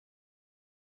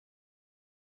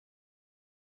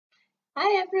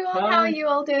Hi everyone, how are Hi, you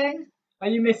all doing? are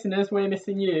you missing us? We're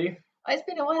missing you. Oh, it's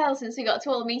been a while since we got to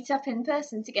all meet up in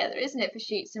person together, isn't it, for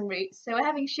Shoots and Roots? So we're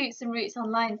having Shoots and Roots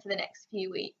online for the next few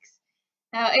weeks.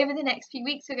 Now, over the next few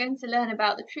weeks, we're going to learn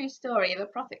about the true story of a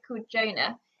prophet called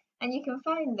Jonah, and you can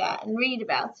find that and read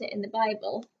about it in the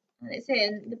Bible, and it's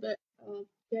in the book of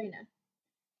Jonah.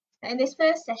 Now, in this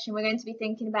first session, we're going to be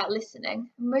thinking about listening,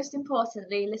 and most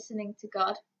importantly, listening to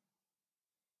God.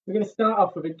 We're going to start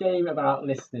off with a game about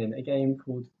listening, a game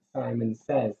called Simon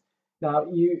Says. Now,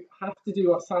 you have to do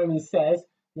what Simon says.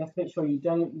 You have to make sure you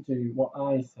don't do what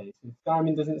I say. So if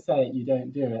Simon doesn't say it, you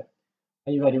don't do it.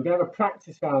 Are you ready? We're going to have a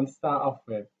practice round to start off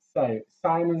with. So,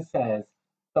 Simon says,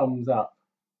 thumbs up.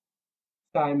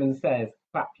 Simon says,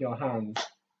 clap your hands.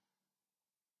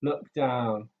 Look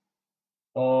down.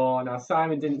 Oh, now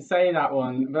Simon didn't say that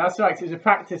one, but that's right, 'cause it's a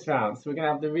practice round. So we're going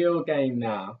to have the real game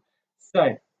now.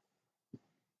 So,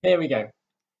 here we go.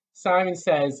 Simon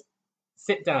says,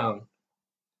 sit down.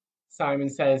 Simon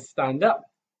says, stand up.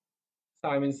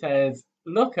 Simon says,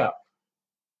 look up.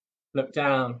 Look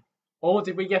down. Or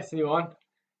did we guess anyone?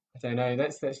 I don't know.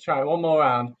 Let's try one more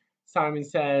round. Simon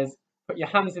says, put your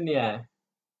hands in the air.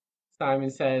 Simon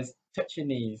says, touch your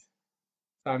knees.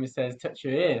 Simon says, touch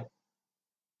your ear.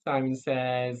 Simon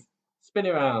says, spin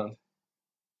around.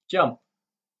 Jump.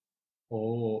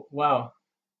 Oh, wow.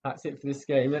 That's it for this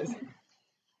game.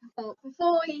 Well,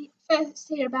 before we first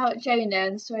hear about Jonah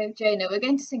and the story of Jonah, we're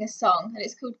going to sing a song, and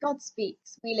it's called God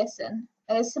Speaks, We Listen.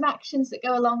 There's some actions that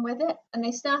go along with it, and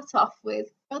they start off with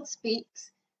God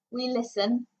speaks, we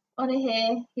listen, want to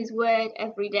hear His word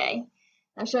every day.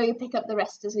 I'm sure you'll pick up the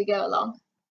rest as we go along.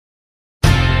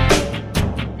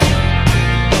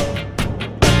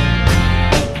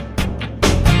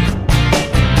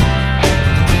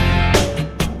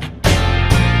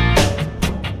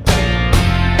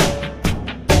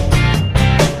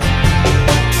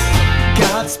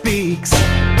 God speaks,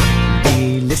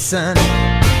 we listen,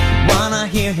 wanna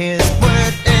hear His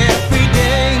word every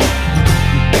day.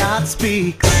 God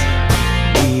speaks,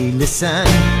 we listen,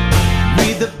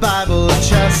 read the Bible,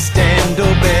 trust and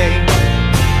obey.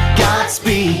 God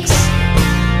speaks,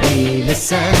 we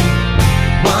listen,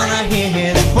 wanna hear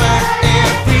His word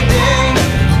every day.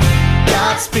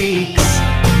 God speaks,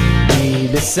 we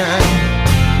listen,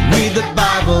 read the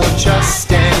Bible,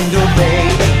 trust and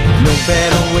obey. No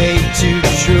better way to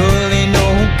truly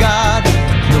know God.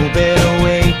 No better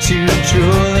way to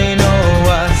truly know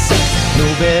us. No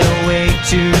better way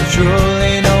to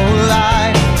truly know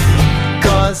life.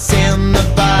 'Cause in the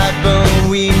Bible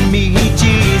we meet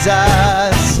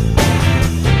Jesus.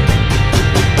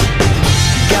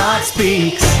 God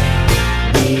speaks,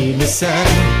 we listen,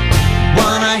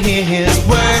 wanna hear His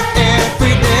word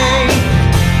every day.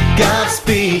 God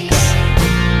speaks,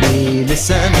 we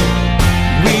listen,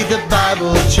 read the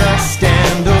Bible, trust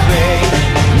and obey.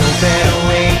 No better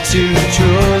way to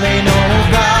truly know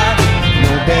God.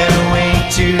 No better way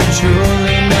to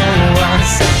truly know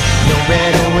us. No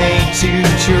better way to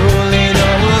truly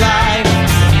know life.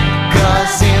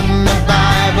 'Cause in the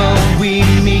Bible we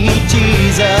meet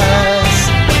Jesus.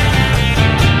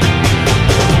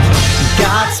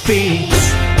 God speaks,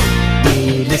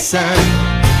 we listen,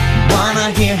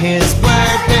 wanna hear His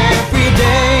word every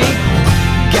day.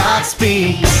 God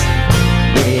speaks,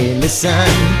 we listen,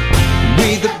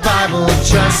 read the Bible,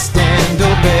 trust and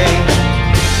obey.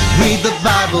 Read the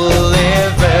Bible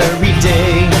every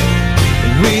day.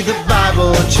 Read the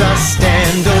Bible, trust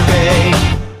and obey.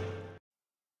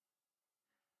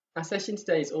 Our session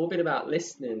today has all been about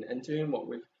listening and doing what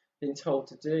we've been told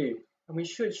to do. And we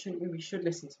should, shouldn't we? We should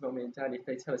listen to Mummy and Daddy if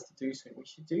they tell us to do something. We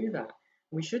should do that.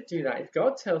 And we should do that. If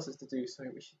God tells us to do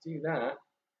something, we should do that.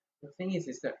 The thing is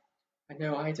that I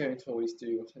know I don't always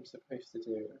do what I'm supposed to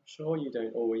do. I'm sure you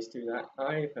don't always do that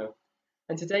either.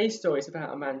 And today's story is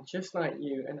about a man just like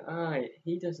you and I.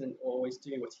 He doesn't always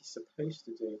do what he's supposed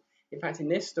to do. In fact, in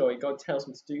this story, God tells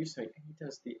him to do something and he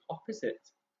does the opposite.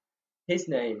 His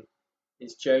name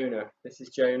is Jonah. This is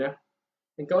Jonah.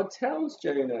 And God tells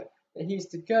Jonah that he's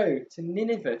to go to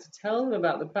Nineveh to tell them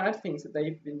about the bad things that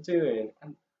they've been doing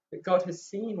and that God has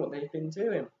seen what they've been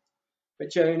doing. But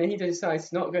Jonah, he decides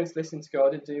he's not going to listen to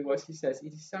God and do what he says. He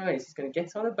decides he's going to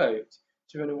get on a boat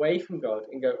to run away from God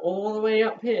and go all the way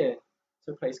up here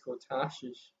to a place called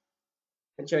Tarshish.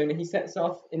 And Jonah, he sets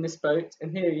off in this boat,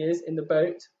 and here he is in the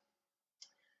boat.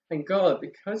 And God,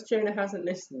 because Jonah hasn't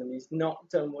listened and he's not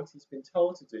done what he's been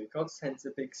told to do, God sends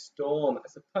a big storm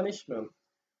as a punishment.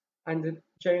 And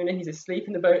Jonah, he's asleep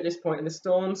in the boat at this point, and the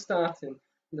storm's starting,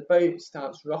 and the boat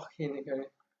starts rocking and going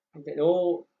and getting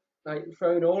all like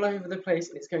thrown all over the place,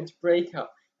 and it's going to break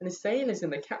up. And the sailors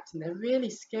and the captain, they're really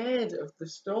scared of the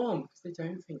storm because they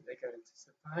don't think they're going to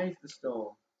survive the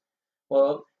storm.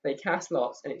 Well, they cast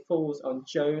lots and it falls on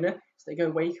Jonah. So they go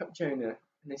wake up Jonah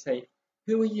and they say,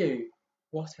 "Who are you?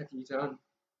 What have you done?"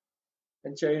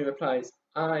 And Jonah replies,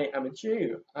 "I am a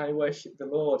Jew. I worship the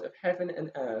Lord of heaven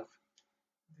and earth,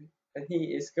 and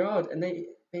he is God." And they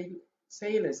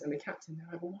sailors and the captain,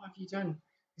 they're like, "Well, what have you done?"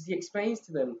 Because he explains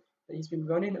to them that he's been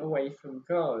running away from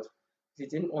God because he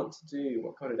didn't want to do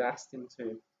what God had asked him to.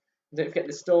 And don't forget,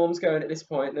 the storm's going at this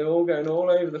point. They're all going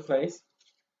all over the place.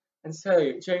 And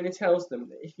so Jonah tells them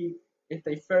that if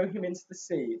they throw him into the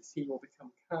sea will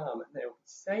become calm and they'll be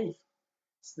safe.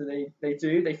 So they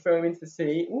throw him into the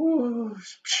sea,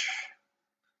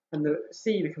 and the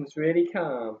sea becomes really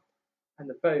calm, and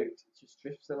the boat just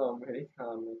drifts along really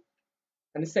calmly.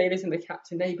 And the sailors and the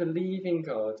captain, they believe in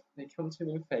God. They come to him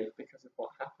in faith because of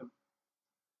what happened.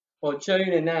 Well,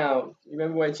 Jonah now, you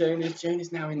remember where Jonah is?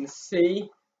 Jonah's now in the sea.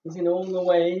 He's in all the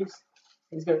waves.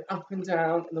 He's going up and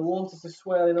down, and the waters are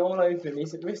swirling all over him.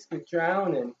 He's at risk of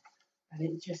drowning. And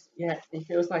he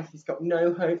feels like he's got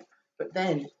no hope. But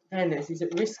then as he's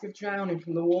at risk of drowning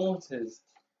from the waters,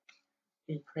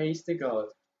 he prays to God.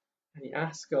 And he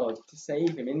asks God to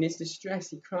save him. In his distress,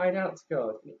 he cried out to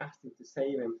God, and he asked him to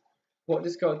save him. What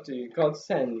does God do? God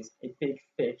sends a big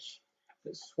fish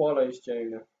that swallows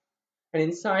Jonah. And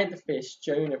inside the fish,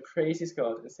 Jonah praises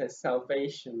God and says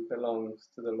salvation belongs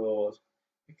to the Lord.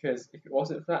 Because if it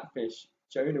wasn't for that fish,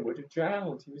 Jonah would have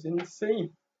drowned. He was in the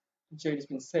sea. And Jonah's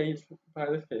been saved by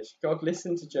the fish. God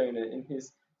listened to Jonah in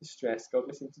his distress. God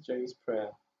listened to Jonah's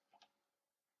prayer.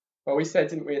 Well, we said,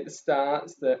 didn't we, at the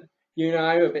start, that you and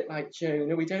I are a bit like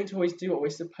Jonah. We don't always do what we're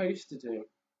supposed to do.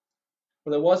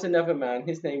 Well, there was another man.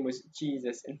 His name was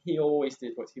Jesus, and he always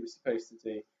did what he was supposed to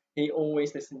do. He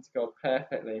always listened to God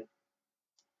perfectly.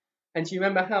 And do you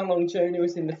remember how long Jonah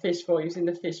was in the fish for? He was in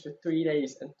the fish for 3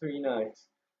 days and 3 nights.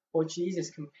 Well,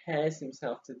 Jesus compares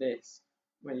himself to this.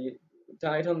 When he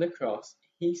died on the cross,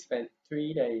 he spent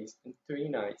 3 days and 3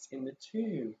 nights in the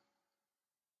tomb.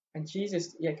 And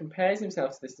Jesus compares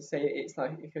himself to this to say it's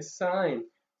like a sign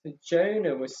that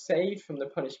Jonah was saved from the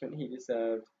punishment he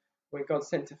deserved when God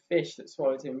sent a fish that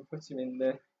swallowed him and put him in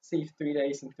the sea for 3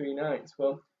 days and 3 nights.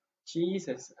 Well,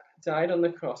 Jesus died on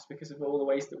the cross because of all the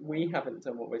ways that we haven't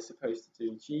done what we're supposed to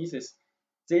do. Jesus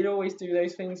did always do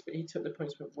those things, but he took the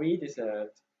punishment we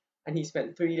deserved. And he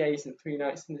spent 3 days and 3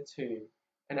 nights in the tomb.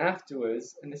 And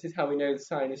afterwards, and this is how we know the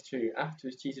sign is true,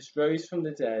 afterwards Jesus rose from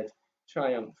the dead,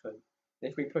 triumphant.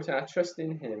 And if we put our trust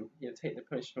in him, he'll take the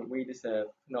punishment we deserve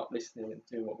for not listening and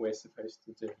doing what we're supposed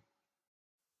to do.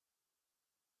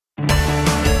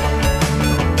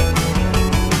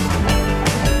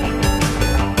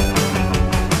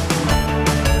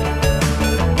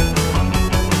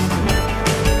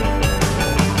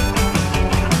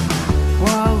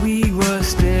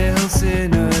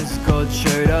 Sinners, God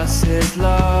showed us his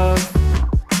love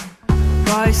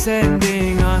by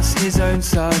sending us his own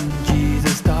son.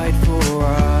 Jesus died for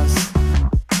us.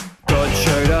 God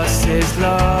showed us his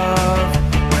love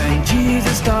when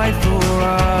Jesus died for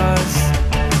us.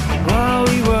 While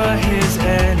we were his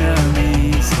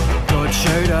enemies, God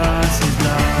showed us his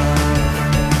love.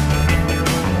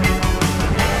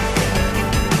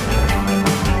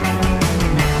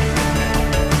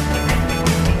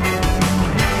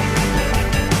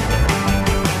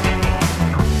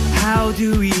 How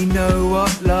do we know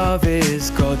what love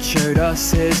is? God showed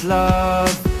us his love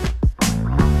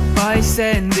by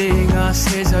sending us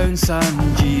his own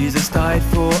son. Jesus died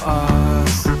for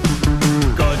us.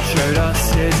 God showed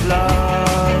us his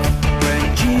love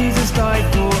when Jesus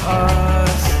died for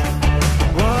us.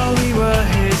 While we were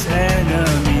his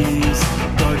enemies,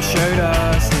 God showed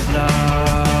us his love.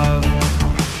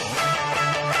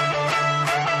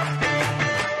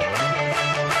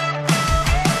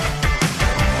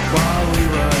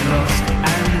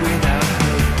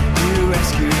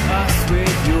 Us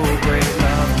with your great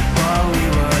love. While we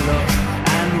were lost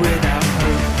and without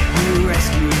hope, you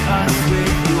rescued us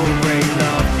with your great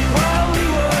love. While we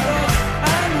were lost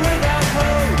and without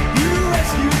hope, you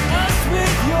rescued us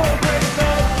with your great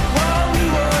love. While we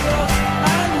were lost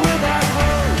and without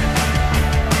hope.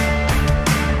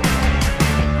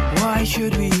 Why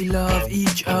should we love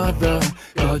each other?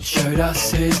 God showed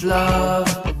us his love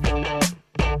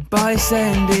by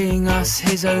sending us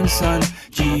his own son.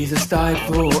 Jesus died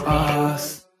for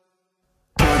us.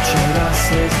 God showed us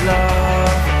his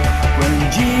love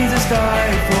when Jesus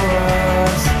died for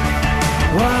us.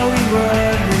 While we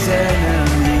were his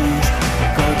enemies,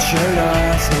 God showed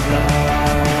us his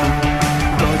love.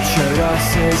 God showed us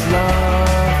his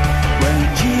love when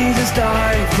Jesus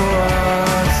died for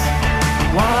us.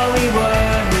 While we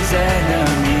were his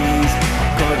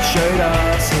showed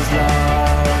us his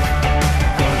love.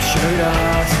 God showed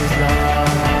us his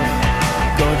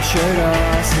love. God showed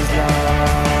us his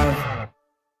love.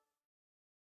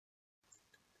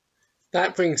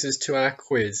 That brings us to our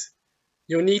quiz.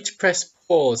 You'll need to press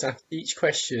pause after each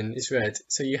question is read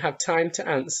so you have time to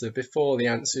answer before the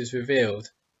answer is revealed.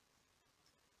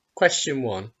 Question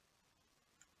 1.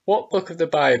 What book of the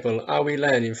Bible are we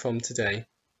learning from today?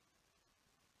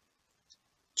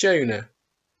 Jonah.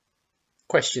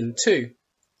 Question 2.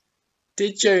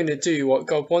 Did Jonah do what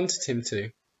God wanted him to?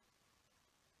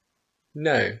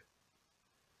 No.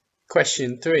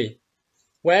 Question 3.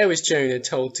 Where was Jonah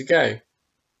told to go?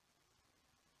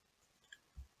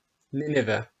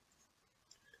 Nineveh.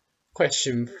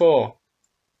 Question 4.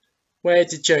 Where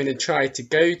did Jonah try to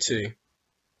go to?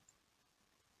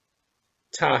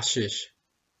 Tarshish.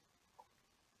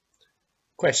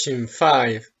 Question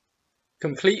 5.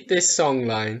 Complete this song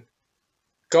line.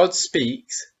 God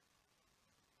speaks.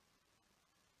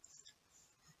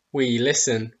 We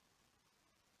listen.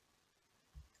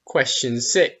 Question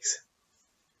 6.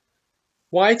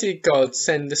 Why did God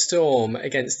send the storm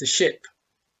against the ship?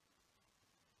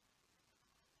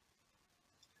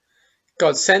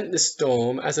 God sent the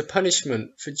storm as a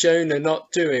punishment for Jonah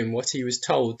not doing what he was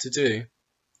told to do.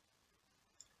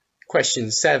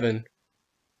 Question 7.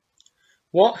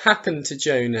 What happened to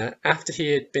Jonah after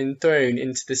he had been thrown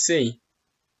into the sea?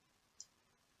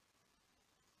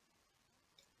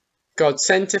 God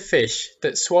sent a fish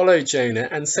that swallowed Jonah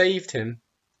and saved him.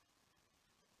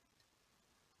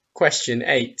 Question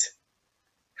 8.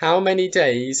 How many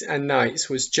days and nights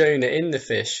was Jonah in the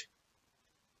fish?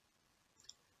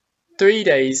 3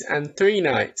 days and 3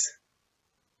 nights.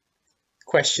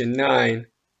 Question 9.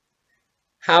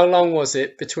 How long was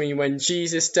it between when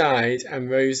Jesus died and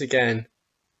rose again?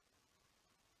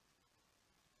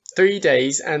 3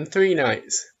 days and 3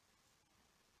 nights.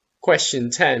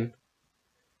 Question 10.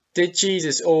 Did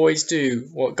Jesus always do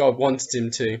what God wanted him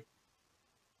to?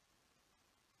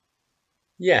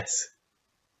 Yes.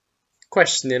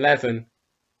 Question 11.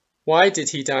 Why did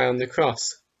he die on the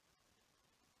cross?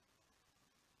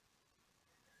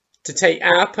 To take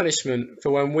our punishment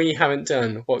for when we haven't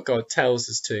done what God tells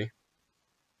us to.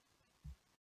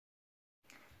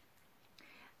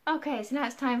 Okay, so now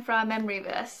it's time for our memory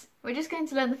verse. We're just going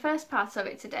to learn the first part of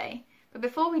it today, but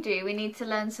before we do, we need to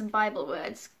learn some Bible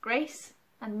words, grace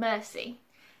and mercy.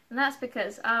 And that's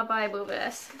because our Bible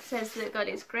verse says that God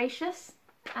is gracious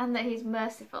and that he's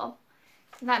merciful.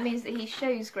 And that means that he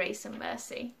shows grace and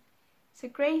mercy. So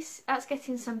grace, that's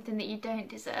getting something that you don't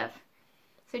deserve.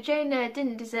 So Jonah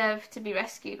didn't deserve to be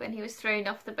rescued when he was thrown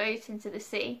off the boat into the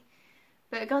sea,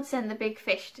 but God sent the big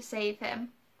fish to save him,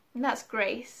 and that's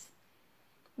grace.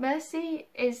 Mercy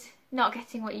is not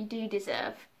getting what you do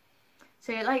deserve.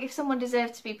 So like if someone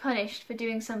deserved to be punished for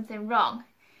doing something wrong,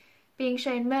 being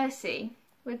shown mercy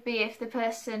would be if the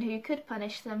person who could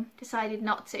punish them decided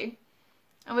not to.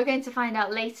 And we're going to find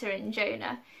out later in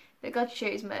Jonah that God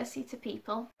shows mercy to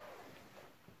people.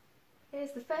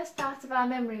 Here's the first part of our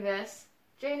memory verse.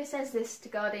 Jonah says this to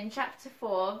God in chapter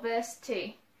 4, verse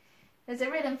 2. There's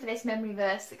a rhythm for this memory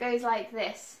verse that goes like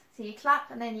this. So you clap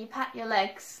and then you pat your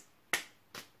legs.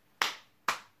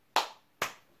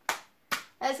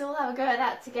 Let's all have a go at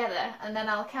that together, and then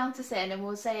I'll count us in and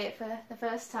we'll say it for the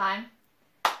first time.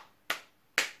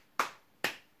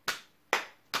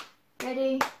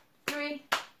 Ready? 3,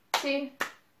 2,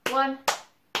 1,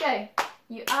 go!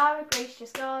 You are a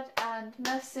gracious God and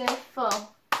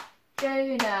merciful.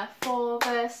 Jonah 4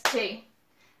 verse 2.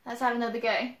 Let's have another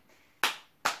go.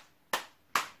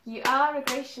 You are a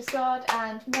gracious God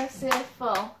and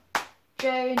merciful.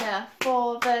 Jonah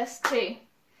 4 verse 2.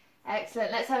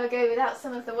 Excellent. Let's have a go without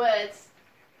some of the words.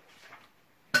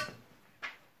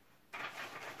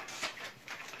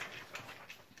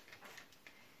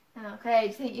 Okay, do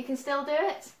you think you can still do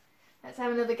it? Let's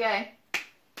have another go.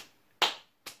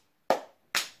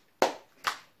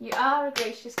 You are a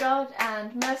gracious God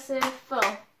and merciful.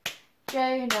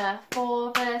 Jonah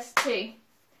 4 verse 2.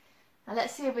 Now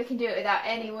let's see if we can do it without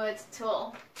any words at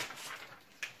all.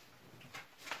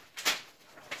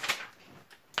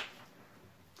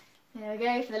 There we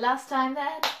go, for the last time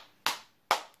then.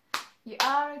 You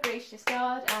are a gracious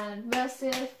God and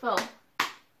merciful.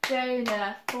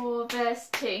 Jonah 4 verse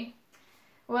 2.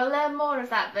 We'll learn more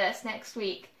of that verse next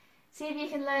week. See if you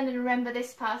can learn and remember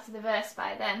this part of the verse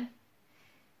by then.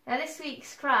 Now this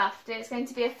week's craft is going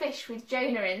to be a fish with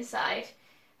Jonah inside,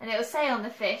 and it will say on the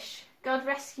fish, God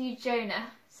rescued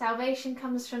Jonah, salvation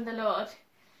comes from the Lord.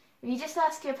 If you just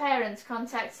ask your parents,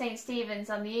 contact St Stephen's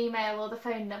on the email or the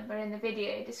phone number in the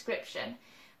video description.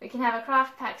 We can have a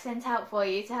craft pack sent out for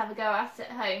you to have a go at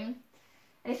home.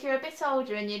 And if you're a bit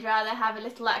older and you'd rather have a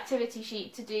little activity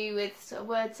sheet to do with sort of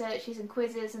word searches and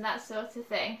quizzes and that sort of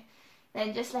thing,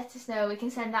 then just let us know. We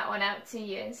can send that one out to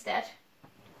you instead.